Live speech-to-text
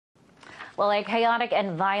Well, a chaotic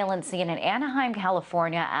and violent scene in Anaheim,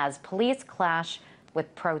 California, as police clash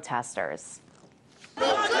with protesters.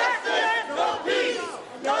 No justice, no peace.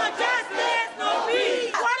 No justice, no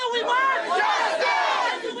peace. What do we want?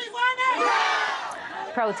 Justice! Do we want it?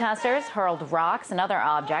 Yeah! Protesters hurled rocks and other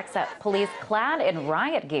objects at police clad in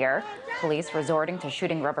riot gear. Police resorting to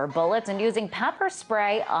shooting rubber bullets and using pepper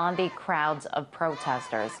spray on the crowds of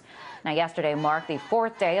protesters. Now, yesterday marked the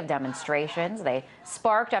fourth day of demonstrations. They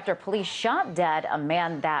sparked after police shot dead a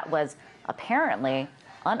man that was apparently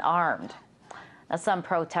unarmed. Now, some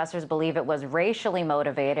protesters believe it was racially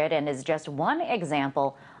motivated and is just one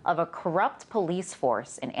example of a corrupt police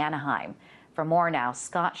force in Anaheim. For more now,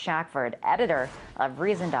 Scott Shackford, editor of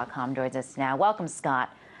Reason.com, joins us now. Welcome, Scott.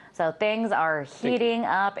 So things are heating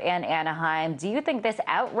up in Anaheim. Do you think this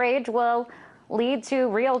outrage will lead to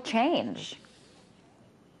real change?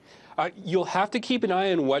 You'll have to keep an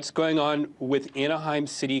eye on what's going on with Anaheim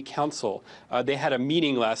City Council. They had a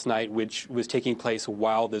meeting last night which was taking place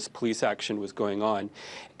while this police action was going on.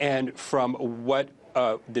 And from what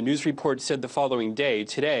the news report said the following day,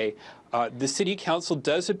 today, the City Council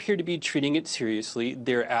does appear to be treating it seriously.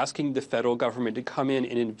 They're asking the federal government to come in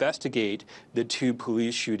and investigate the two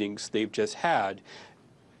police shootings they've just had.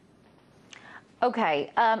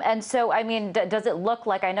 Okay, and so, I mean, does it look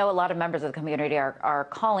like, I know a lot of members of the community are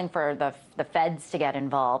calling for the feds to get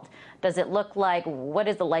involved. Does it look like, what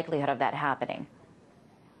is the likelihood of that happening?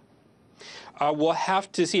 We'll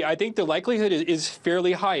have to see. I think the likelihood is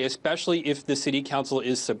fairly high, especially if the City Council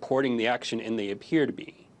is supporting the action, and they appear to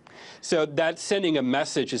be. So that's sending a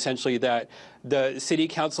message, essentially, that the City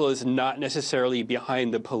Council is not necessarily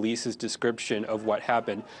behind the police's description of what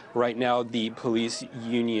happened. Right now, the police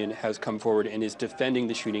union has come forward and is defending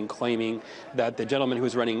the shooting, claiming that the gentleman who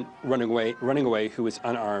was running away, who was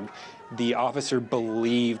unarmed, the officer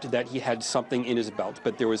believed that he had something in his belt,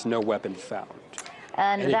 but there was no weapon found.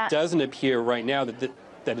 And it doesn't appear right now that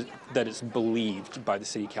it's believed by the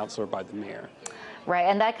City Council or by the mayor. Right,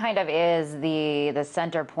 and that kind of is the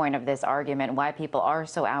center point of this argument, why people are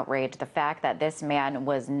so outraged, the fact that this man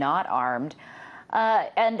was not armed.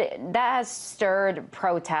 And that has stirred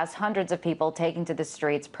protests, hundreds of people taking to the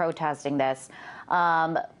streets protesting this.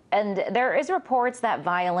 And there is reports that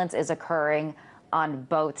violence is occurring on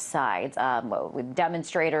both sides, with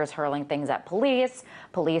demonstrators hurling things at police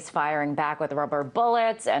firing back with rubber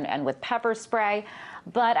bullets and with pepper spray.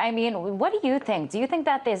 But I mean, what do you think? Do you think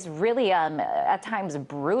that this really, at times,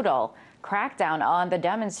 brutal crackdown on the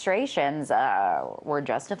demonstrations were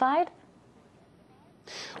justified?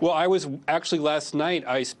 Well, I was actually last night,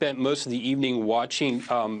 I spent most of the evening watching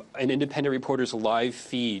an independent reporter's live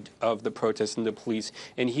feed of the protests and the police,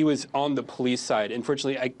 and he was on the police side.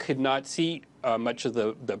 Unfortunately, I could not see much of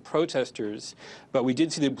the protesters, but we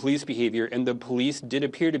did see the police behavior, and the police did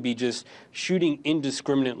appear to be just shooting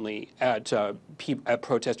indiscriminately at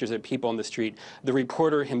protesters, at people on the street. The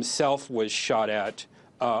reporter himself was shot at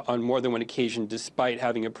on more than one occasion, despite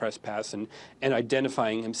having a press pass and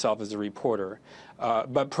identifying himself as a reporter.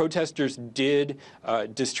 But protesters did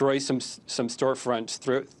destroy some storefronts,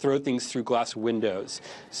 throw things through glass windows.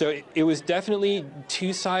 So it was definitely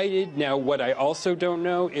two-sided. Now, what I also don't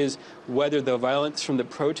know is whether the violence from the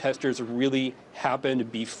protesters really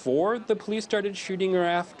happened before the police started shooting or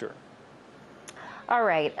after. All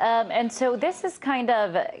right, and so this is kind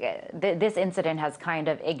of, this incident has kind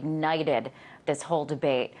of ignited this whole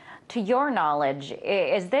debate. To your knowledge,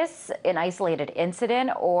 is this an isolated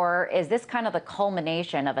incident, or is this kind of the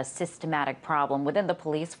culmination of a systematic problem within the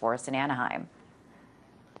police force in Anaheim?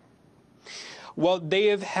 Well, they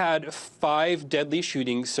have had 5 deadly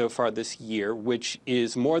shootings so far this year, which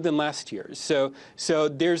is more than last year. So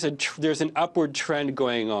there's an upward trend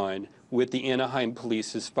going on with the Anaheim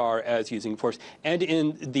police as far as using force, and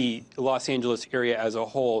in the Los Angeles area as a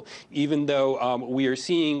whole. Even though we are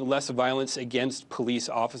seeing less violence against police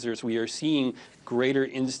officers, we are seeing greater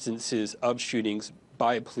instances of shootings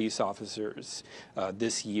by police officers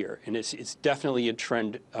this year, and it's definitely a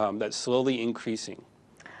trend that's slowly increasing.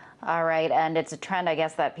 All right, and it's a trend, I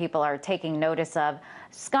guess, that people are taking notice of.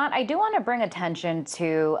 Scott, I do want to bring attention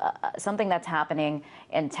to something that's happening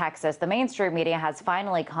in Texas. The mainstream media has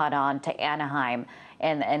finally caught on to Anaheim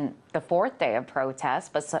in the 4th day of protests,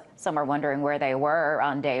 but some are wondering where they were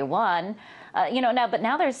on day 1. But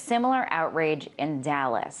now there's similar outrage in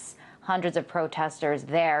Dallas. Hundreds of protesters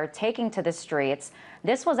there taking to the streets.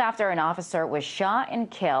 This was after an officer was shot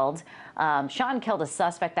and killed a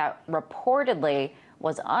suspect that reportedly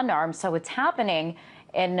was unarmed. So it's happening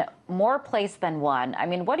in more places than one. I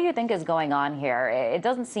mean, what do you think is going on here? It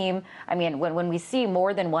doesn't seem, I mean, when we see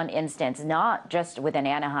more than one instance, not just within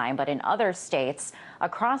Anaheim, but in other states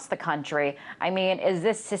across the country, I mean, is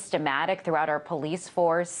this systematic throughout our police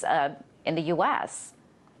force in the U.S.?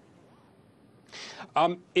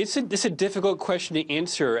 It's a difficult question to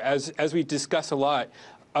answer, as we discuss a lot.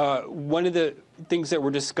 One of the things that we're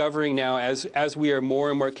discovering now, as we are more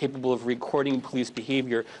and more capable of recording police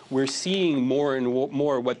behavior, we're seeing more and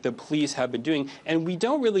more what the police have been doing, and we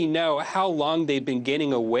don't really know how long they've been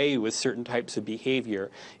getting away with certain types of behavior.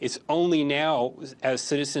 It's only now, as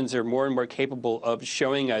citizens are more and more capable of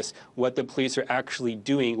showing us what the police are actually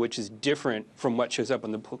doing, which is different from what shows up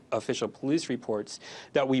on the official police reports,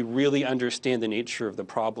 that we really understand the nature of the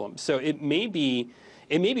problem. So it may be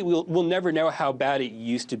we'll never know how bad it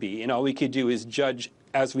used to be, and all we could do is judge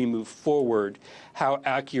as we move forward how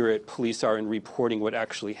accurate police are in reporting what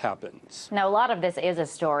actually happens. Now, a lot of this is a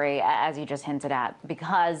story, as you just hinted at,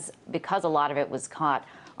 because a lot of it was caught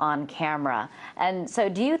on camera. And so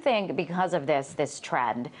do you think because of this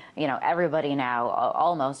trend, you know, everybody now,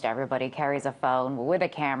 almost everybody carries a phone with a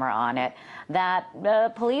camera on it,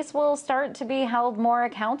 that police will start to be held more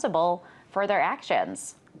accountable for their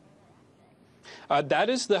actions? That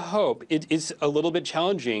is the hope. It is a little bit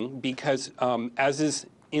challenging because, as is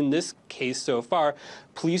in this case so far,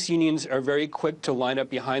 police unions are very quick to line up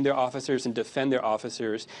behind their officers and defend their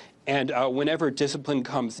officers. And whenever discipline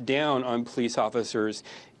comes down on police officers,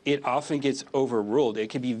 it often gets overruled. It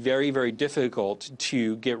can be very, very difficult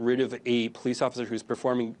to get rid of a police officer who's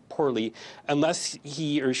performing poorly unless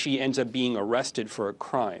he or she ends up being arrested for a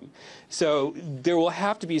crime. So there will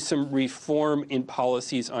have to be some reform in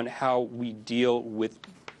policies on how we deal with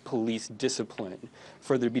police discipline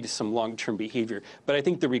for there to be some long-term behavior. But I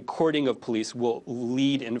think the recording of police will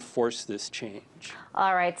lead and force this change.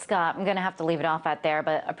 All right, Scott, I'm going to have to leave it off at there,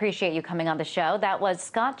 but appreciate you coming on the show. That was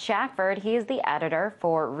Scott Shackford. He is the editor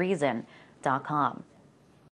for Reason.com.